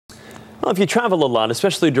Well, if you travel a lot,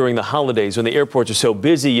 especially during the holidays when the airports are so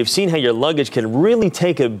busy, you've seen how your luggage can really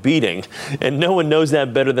take a beating. And no one knows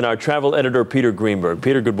that better than our travel editor, Peter Greenberg.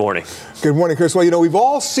 Peter, good morning. Good morning, Chris. Well, you know, we've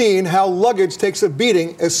all seen how luggage takes a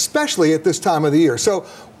beating, especially at this time of the year. So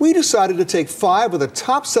we decided to take 5 of the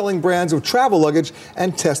top-selling brands of travel luggage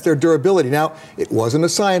and test their durability. Now, it wasn't a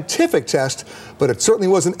scientific test, but it certainly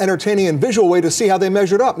was an entertaining and visual way to see how they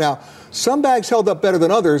measured up. Now, some bags held up better than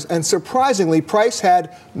others, and surprisingly, price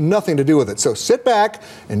had nothing to do with it. So sit back,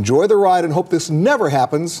 enjoy the ride, and hope this never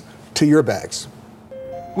happens to your bags.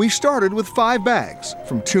 We started with 5 bags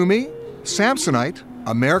from Tumi, Samsonite,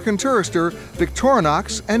 American Tourister,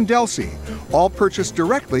 Victorinox, and Delsey, all purchased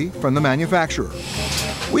directly from the manufacturer.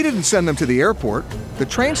 We didn't send them to the airport, the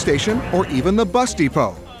train station, or even the bus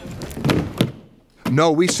depot.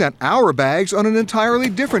 No, we sent our bags on an entirely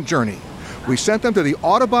different journey. We sent them to the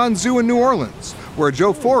Audubon Zoo in New Orleans, where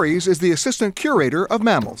Joe Fories is the assistant curator of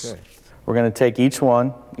mammals. Okay. We're going to take each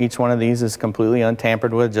one. Each one of these is completely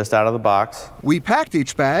untampered with, just out of the box. We packed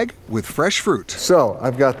each bag with fresh fruit. So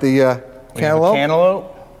I've got the cantaloupe. A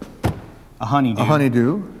cantaloupe, a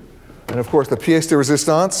honeydew, and of course the pièce de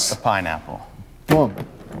résistance, a pineapple. Boom.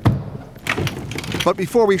 But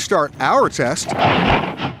before we start our test,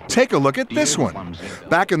 take a look at this one.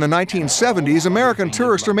 Back in the 1970s, American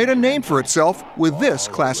Tourister made a name for itself with this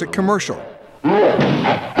classic commercial.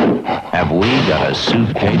 Have we got a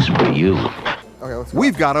suitcase for you? Okay,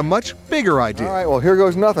 we've got a much bigger idea. All right, well, here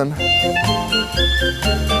goes nothing.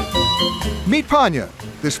 Meet Panya.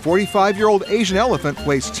 This 45-year-old Asian elephant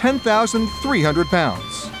weighs 10,300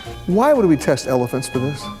 pounds. Why would we test elephants for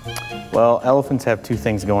this? Well, elephants have 2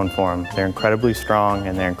 things going for them. They're incredibly strong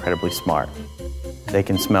and they're incredibly smart. They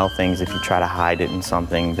can smell things. If you try to hide it in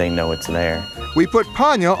something, they know it's there. We put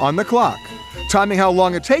Panya on the clock, timing how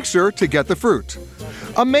long it takes her to get the fruit.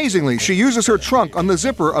 Amazingly, she uses her trunk on the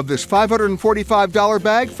zipper of this $545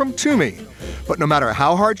 bag from Tumi. But no matter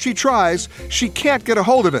how hard she tries, she can't get a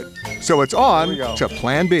hold of it. So it's on to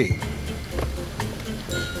Plan B.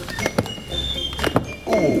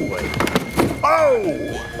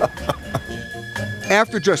 Oh!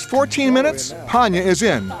 After just 14 minutes, Panya is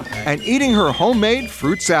in and eating her homemade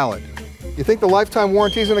fruit salad. You think the lifetime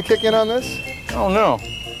warranty is going to kick in on this? Oh, no.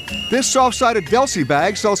 This soft-sided Delsey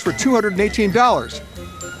bag sells for $218.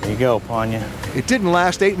 There you go, Panya. It didn't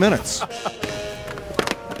last 8 minutes.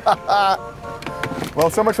 Well,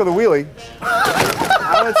 so much for the wheelie.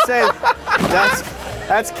 I would say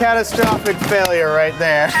that's catastrophic failure right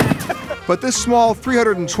there. But this small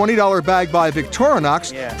 $320 bag by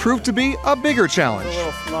Victorinox proved to be a bigger challenge. A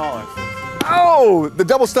little smaller. Oh, the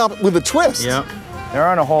double stomp with the twist. Yep. There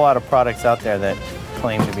aren't a whole lot of products out there that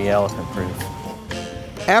claim to be elephant-proof.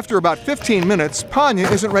 After about 15 minutes, Panya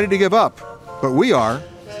isn't ready to give up, but we are.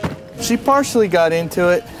 She partially got into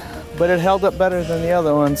it, but it held up better than the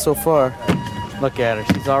other one so far. Look at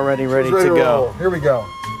her, she's already ready to go. Here we go.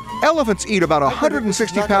 Elephants eat about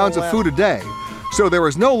 160 pounds of food a day, so there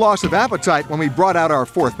was no loss of appetite when we brought out our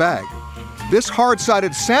 4th bag. This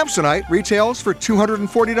hard-sided Samsonite retails for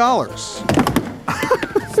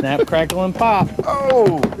 $240. Snap, crackle, and pop.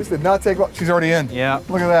 Oh, this did not take long. She's already in. Yeah.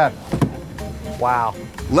 Look at that. Wow.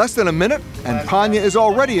 Less than a minute, and Panya is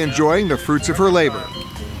already enjoying the fruits of her labor.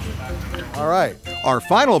 All right. Our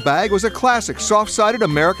final bag was a classic soft-sided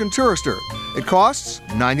American Tourister. It costs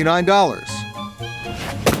 $99.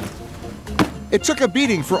 It took a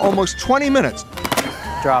beating for almost 20 minutes.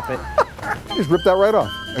 Drop it. Just ripped that right off.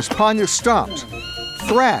 As Panya stomped,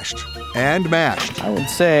 thrashed, and mashed. I would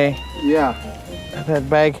say that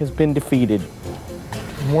bag has been defeated.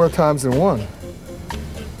 More times than one.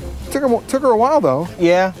 Took her a while, though.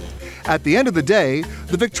 Yeah. At the end of the day,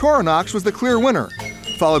 the Victorinox was the clear winner,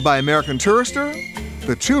 followed by American Tourister,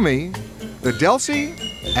 the Tumi, the Delsey,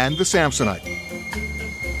 and the Samsonite.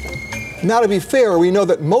 Now, to be fair, we know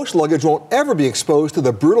that most luggage won't ever be exposed to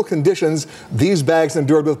the brutal conditions these bags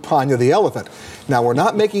endured with Panya the elephant. Now, we're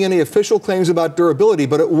not making any official claims about durability,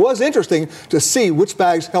 but it was interesting to see which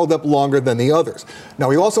bags held up longer than the others. Now,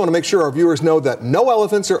 we also want to make sure our viewers know that no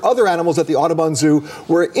elephants or other animals at the Audubon Zoo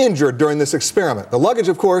were injured during this experiment. The luggage,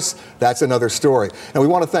 of course, that's another story. And we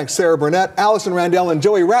want to thank Sarah Burnett, Allison Randell, and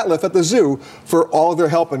Joey Ratliff at the zoo for all of their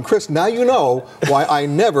help. And Chris, now you know why I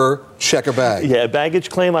never check a bag. Yeah, baggage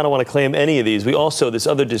claim, I don't want to claim any of these. We also, this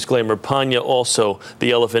other disclaimer, Panya also,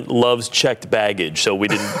 the elephant, loves checked baggage. So we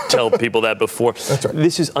didn't tell people that before. That's right.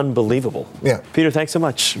 This is unbelievable. Yeah. Peter, thanks so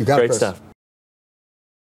much. You got it, Great Chris. stuff.